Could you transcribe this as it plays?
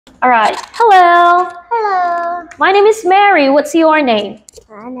All right. Hello. Hello. My name is Mary. What's your name?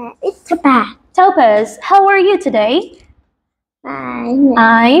 My name is Topaz. Topaz. How are you today? I'm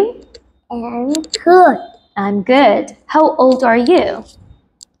good. I'm good. How old are you?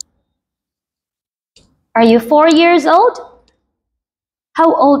 Are you 4 years old?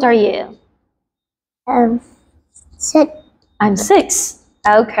 How old are you? 6. I'm 6.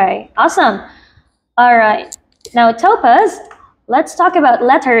 Okay, awesome. All right. Now, Topaz, let's talk about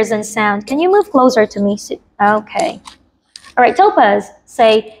letters and sound. Can you move closer to me? Okay. All right, Topaz,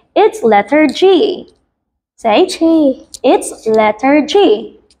 say, it's letter G. Say, G. It's letter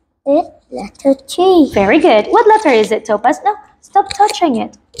G. It's letter G. Very good. What letter is it, Topaz? No, stop touching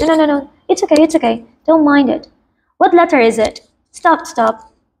it. No. It's okay. Don't mind it. What letter is it? Stop.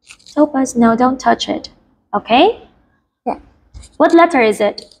 Topaz, no, don't touch it. Okay? Yeah. What letter is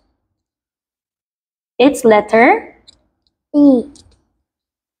it? It's letter E.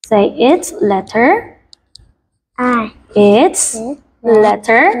 Say, it's letter I. It's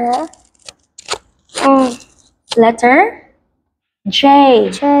letter letter J.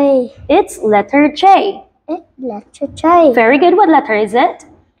 J. It's letter J. It's letter J. Very good. What letter is it?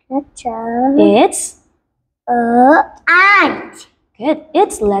 Letter It's I. good.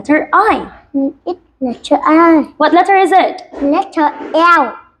 It's letter I. It's letter I. What letter is it? Letter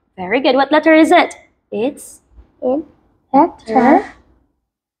L. Very good. What letter is it? It's Letter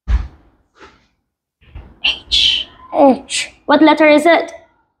H. H. What letter is it?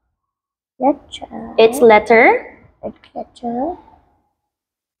 Letter. It's letter Letter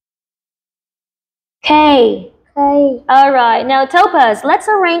K. K. All right. Now, Topaz, let's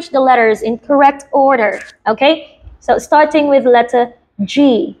arrange the letters in correct order. Okay? So, starting with letter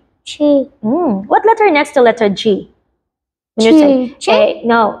G. G. What letter next to letter G? When you say G. A,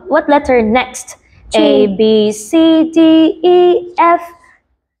 no. What letter next? G. A, B, C, D, E, F,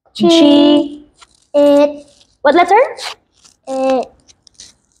 G. It. What letter? It.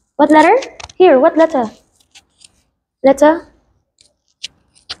 What letter? Here, what letter? Letter?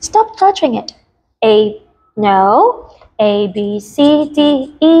 Stop touching it. A, no. A, B, C,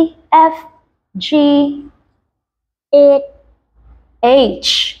 D, E, F, G, It.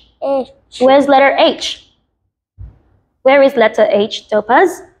 H. H. Where's letter H? Where is letter H,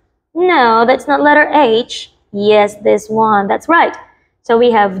 Topaz? No, that's not letter H. Yes, this one. That's right. So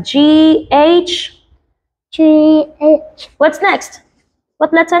we have G, H. G. H. What's next?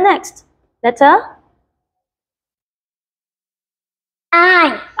 What letter next? Letter?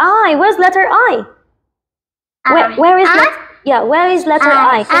 I. Where's letter I? Where is letter? Yeah, where is letter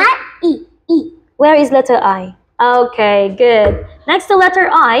I? E. E. Where is letter I? Okay, good. Next to letter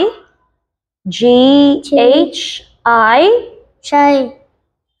I, G, H, I. J.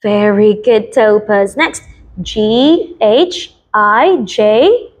 Very good, Topaz. Next, G, H, I,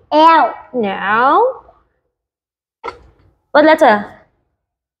 J. L. No. What letter?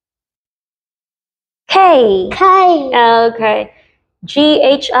 K. K. Okay. G,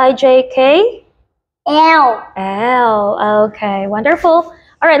 H, I, J, K. L. L. Okay, wonderful.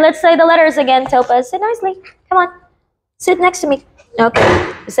 All right, let's say the letters again, Topaz. Sit nicely. Come on. Sit next to me.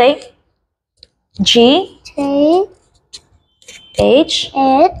 Okay. Say G, T. H.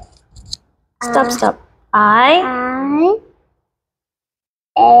 H. Stop. I, I.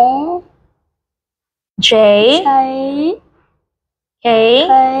 L. J, J. K.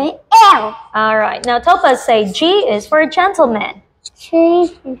 K. L. All right. Now, Topaz, say G is for gentleman. G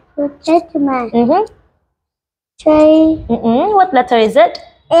is for gentleman. J. What letter is it?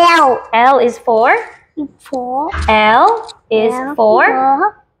 L. L is for? L is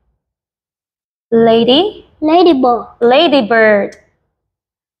for? Lady? Ladybird. Ladybird.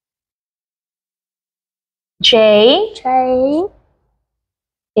 J J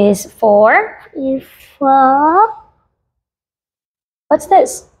is for? is for What's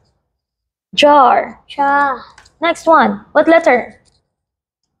this? Jar. jar. Next one. What letter?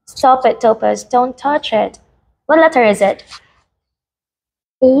 Stop it, Topaz. Don't touch it. What letter is it?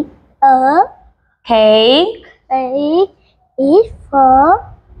 Is K. A is for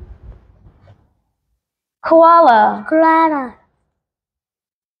Koala. koala.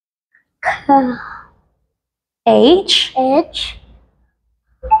 H H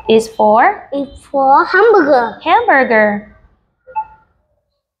is for? is for hamburger. Hamburger.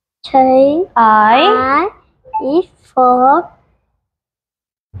 J I is for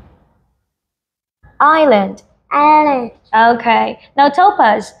island. island. Okay. Now,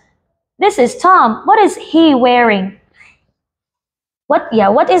 Topaz, this is Tom. What is he wearing?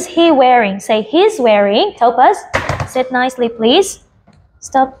 What is he wearing? Say he's wearing. Topaz, sit nicely, please.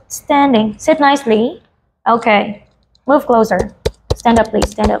 Stop standing. Sit nicely. Okay. Move closer. Stand up, please.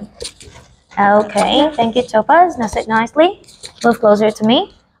 Stand up. Okay, thank you, Topaz. Now sit nicely. Move closer to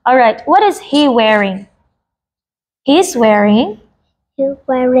me. All right, what is he wearing? He's wearing He's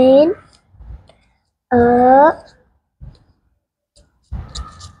wearing a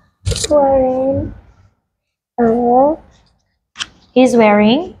wearing a he's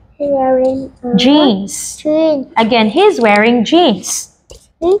wearing he's wearing a jeans. jeans. Again, he's wearing jeans.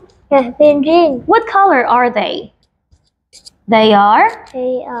 He has been jeans. What color are they? They are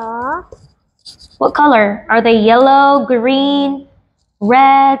They are what color? Are they yellow, green,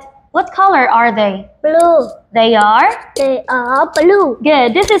 red? What color are they? blue. They are They are blue.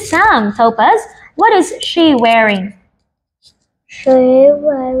 good. This is Sam, Topaz. What is she wearing? She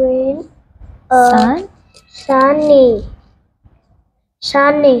wearing a Sun? sunny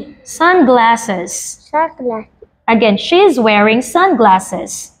Sunglasses. sunglasses. Again, she's wearing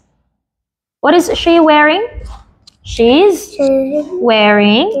sunglasses. What is she wearing? She's She's wearing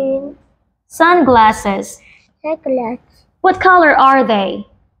wearing sunglasses. sunglasses. What color are they?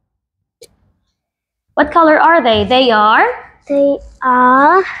 What color are they? They are They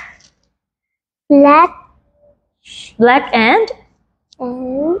are black black and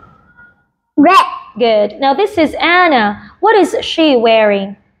and red. good. Now this is Anna. What is she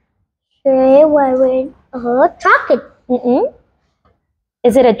wearing? She wearing a jacket.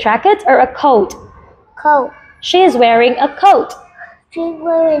 Is it a jacket or a coat? Coat. She is wearing a coat. She's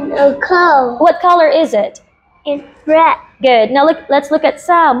wearing a coat. What color is it? It's red. Good. Now let's look at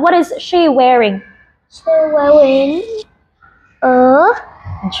Sam. What is she wearing? She's wearing a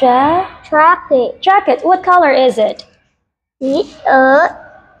jacket. Jacket. What color is it? It's a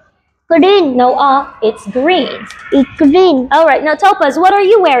green. No, it's green. It's green. All right. Now Topaz, what are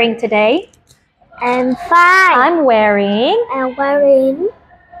you wearing today? And fine. I'm wearing. I'm wearing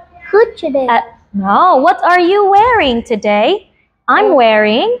good today. No. What are you wearing today? I'm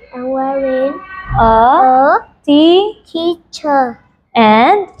wearing I'm wearing a a t-shirt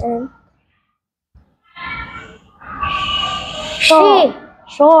and short.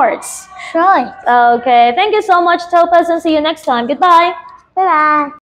 shorts. Short. Okay. Thank you so much, Topaz, and see you next time. Goodbye. Bye bye.